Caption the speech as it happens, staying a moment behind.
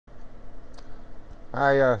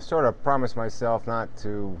I sort of promised myself not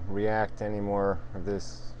to react to any more of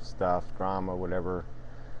this stuff, drama, whatever.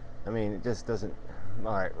 I mean, it just doesn't.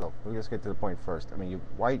 All right, look, we'll just get to the point first. I mean,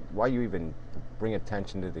 why you even bring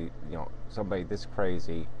attention to somebody this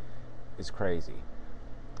crazy is crazy,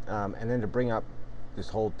 and then to bring up this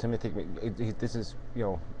whole Timothy. This is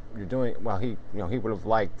you're doing well. He would have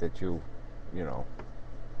liked that you know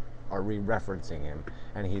are re-referencing him,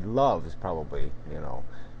 and he loves probably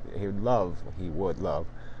he would love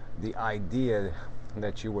the idea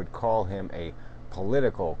that you would call him a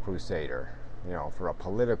political crusader, for a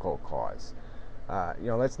political cause.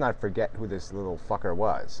 Let's not forget who this little fucker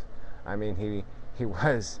was. I mean, he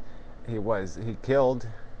killed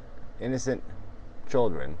innocent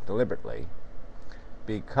children deliberately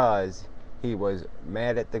because he was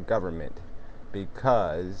mad at the government,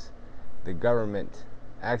 because the government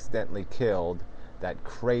accidentally killed that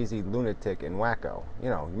crazy lunatic in Wacko.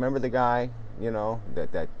 Remember the guy,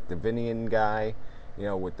 that Davinian guy,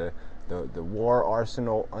 with the war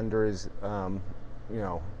arsenal under his,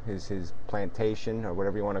 his plantation or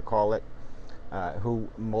whatever you want to call it, who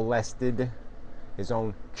molested his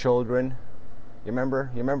own children. You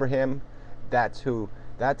remember him? That's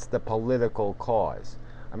that's the political cause.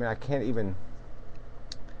 I mean, I can't even.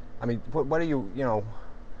 I mean, what are you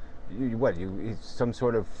some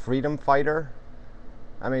sort of freedom fighter?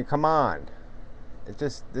 I mean, come on.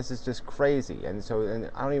 This is just crazy. And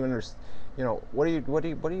I don't even understand. What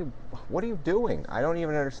are you doing? I don't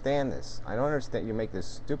even understand this. I don't understand. You make this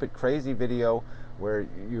stupid, crazy video where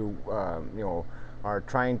you are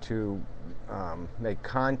trying to make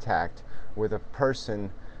contact with a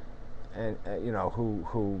person, and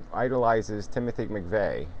who idolizes Timothy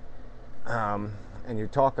McVeigh. And you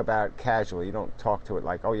talk about casually. You don't talk to it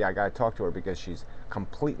like, oh yeah, I got to talk to her because she's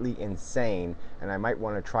completely insane, and I might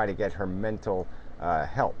want to try to get her mental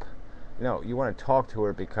help. No, you want to talk to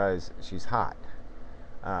her because she's hot,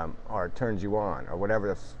 or it turns you on, or whatever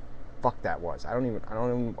the fuck that was. I don't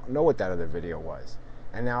even know what that other video was.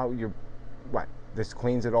 And now this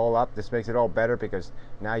cleans it all up. This makes it all better because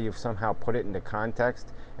now you've somehow put it into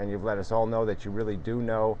context, and you've let us all know that you really do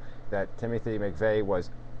know that Timothy McVeigh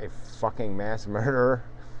was a fucking mass murderer.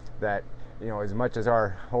 That as much as our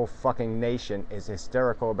whole fucking nation is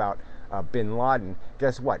hysterical about Bin Laden,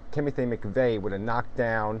 guess what? Timothy McVeigh would have knocked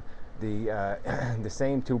down the the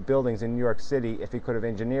same two buildings in New York City if he could have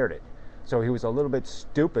engineered it. So he was a little bit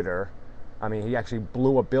stupider. I mean, he actually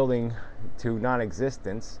blew a building to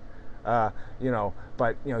non-existence. But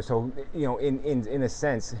so in a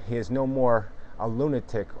sense, he is no more a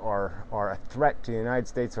lunatic or a threat to the United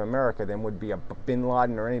States of America than would be a Bin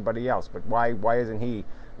Laden or anybody else. But why isn't he?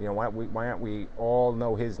 Why aren't we all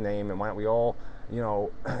know his name, and why aren't we all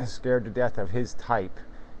scared to death of his type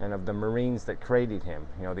and of the Marines that created him?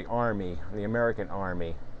 The Army, the American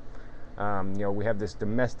Army. We have this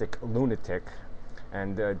domestic lunatic,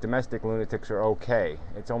 and domestic lunatics are okay.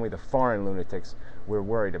 It's only the foreign lunatics we're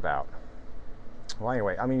worried about. Well,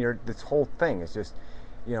 anyway, I mean, this whole thing is just,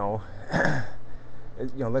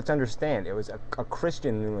 let's understand, it was a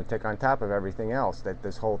Christian lunatic on top of everything else that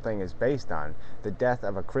this whole thing is based on. The death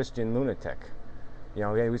of a Christian lunatic. He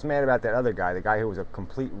was mad about that other guy, the guy who was a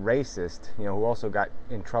complete racist, who also got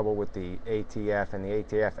in trouble with the ATF, and the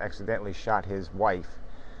ATF accidentally shot his wife.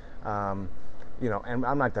 And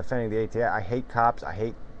I'm not defending the ATF. I hate cops. I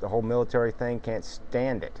hate the whole military thing. Can't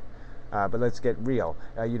stand it. But let's get real.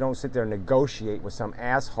 You don't sit there and negotiate with some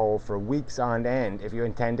asshole for weeks on end if you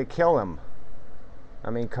intend to kill him. I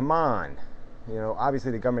mean, come on.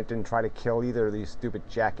 Obviously the government didn't try to kill either of these stupid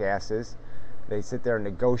jackasses. They sit there and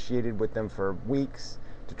negotiated with them for weeks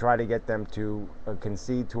to try to get them to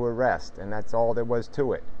concede to arrest, and that's all there was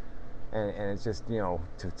to it. And it's just, to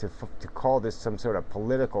call this some sort of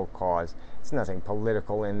political cause, it's nothing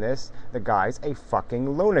political in this. The guy's a fucking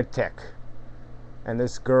lunatic. And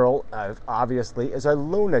this girl obviously is a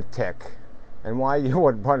lunatic. And why you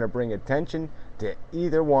would want to bring attention to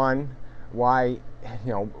either one, why,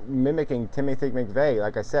 mimicking Timothy McVeigh,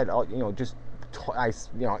 like I said,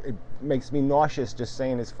 it makes me nauseous just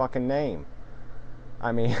saying his fucking name.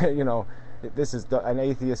 I mean, this is an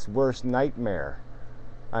atheist's worst nightmare.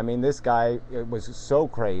 I mean, this guy was so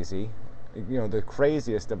crazy, the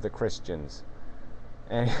craziest of the Christians.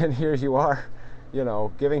 And here you are,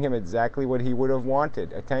 giving him exactly what he would have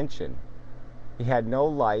wanted, attention. He had no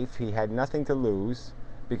life, he had nothing to lose,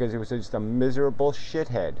 because he was just a miserable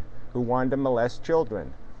shithead who wanted to molest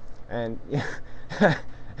children. And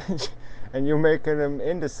and you're making him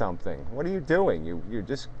into something. What are you doing?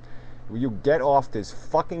 You get off this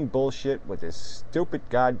fucking bullshit with this stupid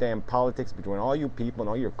goddamn politics between all you people and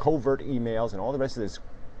all your covert emails and all the rest of this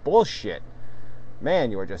bullshit.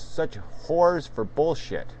 Man, you are just such whores for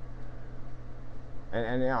bullshit.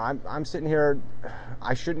 And you know, I'm sitting here,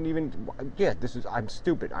 I shouldn't even, yeah, I'm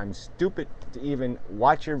stupid. I'm stupid to even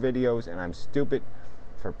watch your videos, and I'm stupid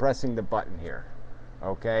for pressing the button here,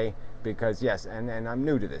 okay? Because yes, and I'm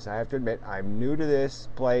new to this. I have to admit, I'm new to this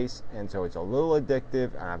place, and so it's a little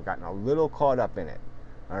addictive, and I've gotten a little caught up in it,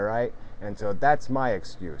 all right? And so that's my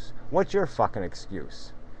excuse. What's your fucking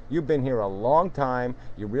excuse? You've been here a long time.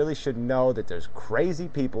 You really should know that there's crazy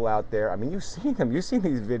people out there. I mean, you've seen them. You've seen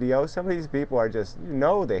these videos. Some of these people are just, you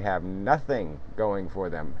know, they have nothing going for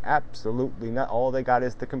them. Absolutely not. All they got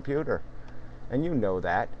is the computer. And you know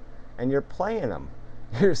that. And you're playing them.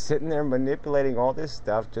 You're sitting there manipulating all this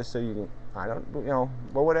stuff just so you can, I don't, you know,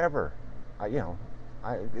 well, whatever.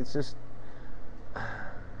 It's just,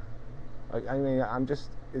 I mean,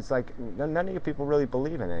 it's like none of you people really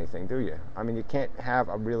believe in anything, do you? I mean, you can't have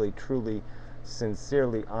a really, truly,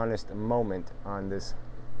 sincerely honest moment on this,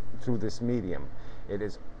 through this medium. It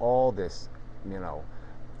is all this, you know,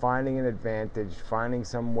 finding an advantage, finding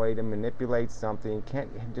some way to manipulate something.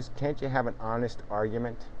 Can't you have an honest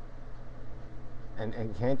argument?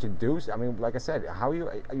 And can't you do? I mean, like I said,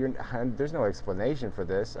 there's no explanation for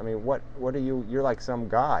this. I mean, what are you? You're like some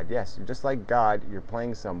god. Yes, you're just like God. You're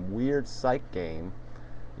playing some weird psych game,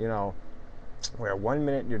 you know, where 1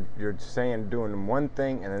 minute you're doing one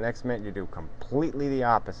thing, and the next minute you do completely the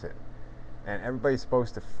opposite. And everybody's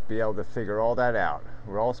supposed to be able to figure all that out.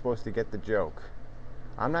 We're all supposed to get the joke.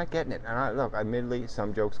 I'm not getting it. And look, admittedly,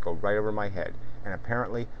 some jokes go right over my head, and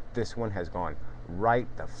apparently this one has gone right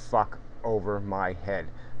the fuck over my head,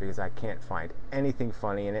 because I can't find anything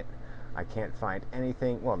funny in it. I can't find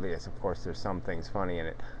anything, well, yes, of course there's some things funny in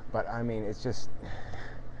it, but I mean, it's just,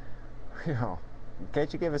 you know,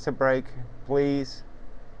 can't you give us a break, please?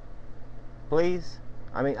 Please?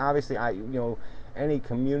 I mean, obviously, you know, any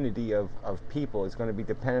community of people is going to be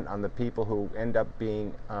dependent on the people who end up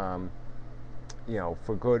being, you know,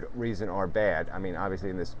 for good reason or bad. I mean,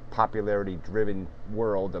 obviously in this popularity-driven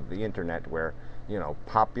world of the internet where, you know,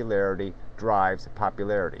 popularity drives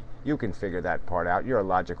popularity. You can figure that part out. You're a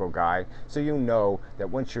logical guy, so you know that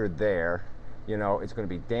once you're there, you know, it's going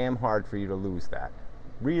to be damn hard for you to lose that.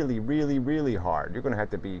 Really, really, really hard. You're going to have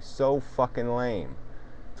to be so fucking lame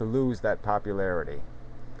to lose that popularity.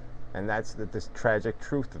 And that's this tragic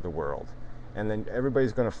truth of the world. And then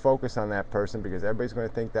everybody's going to focus on that person because everybody's going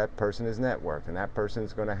to think that person is networked and that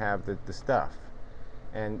person's going to have the stuff.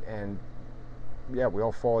 And yeah, we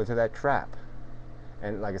all fall into that trap.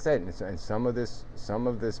 And like I said, and some of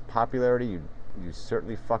this popularity you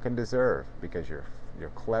certainly fucking deserve, because you're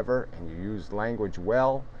clever and you use language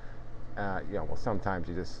well. You know, well, sometimes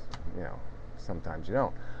you just, you know, sometimes you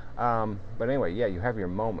don't. But anyway, yeah, you have your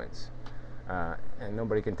moments, and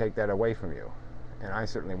nobody can take that away from you. And I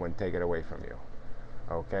certainly wouldn't take it away from you.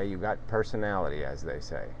 Okay, you got personality, as they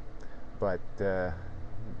say, but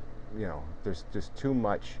you know, there's just too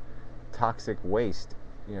much toxic waste,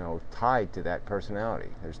 you know, tied to that personality.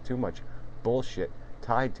 There's too much bullshit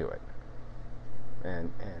tied to it,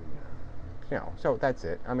 and you know, so that's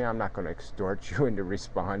it. I mean, I'm not going to extort you into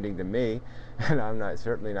responding to me, and I'm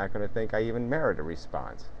certainly not going to think I even merit a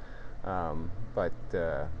response. But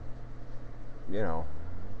you know,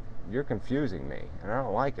 you're confusing me, and I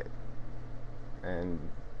don't like it. And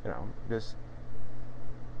you know, just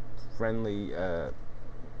friendly.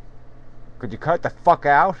 Could you cut the fuck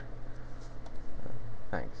out?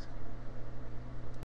 Thanks.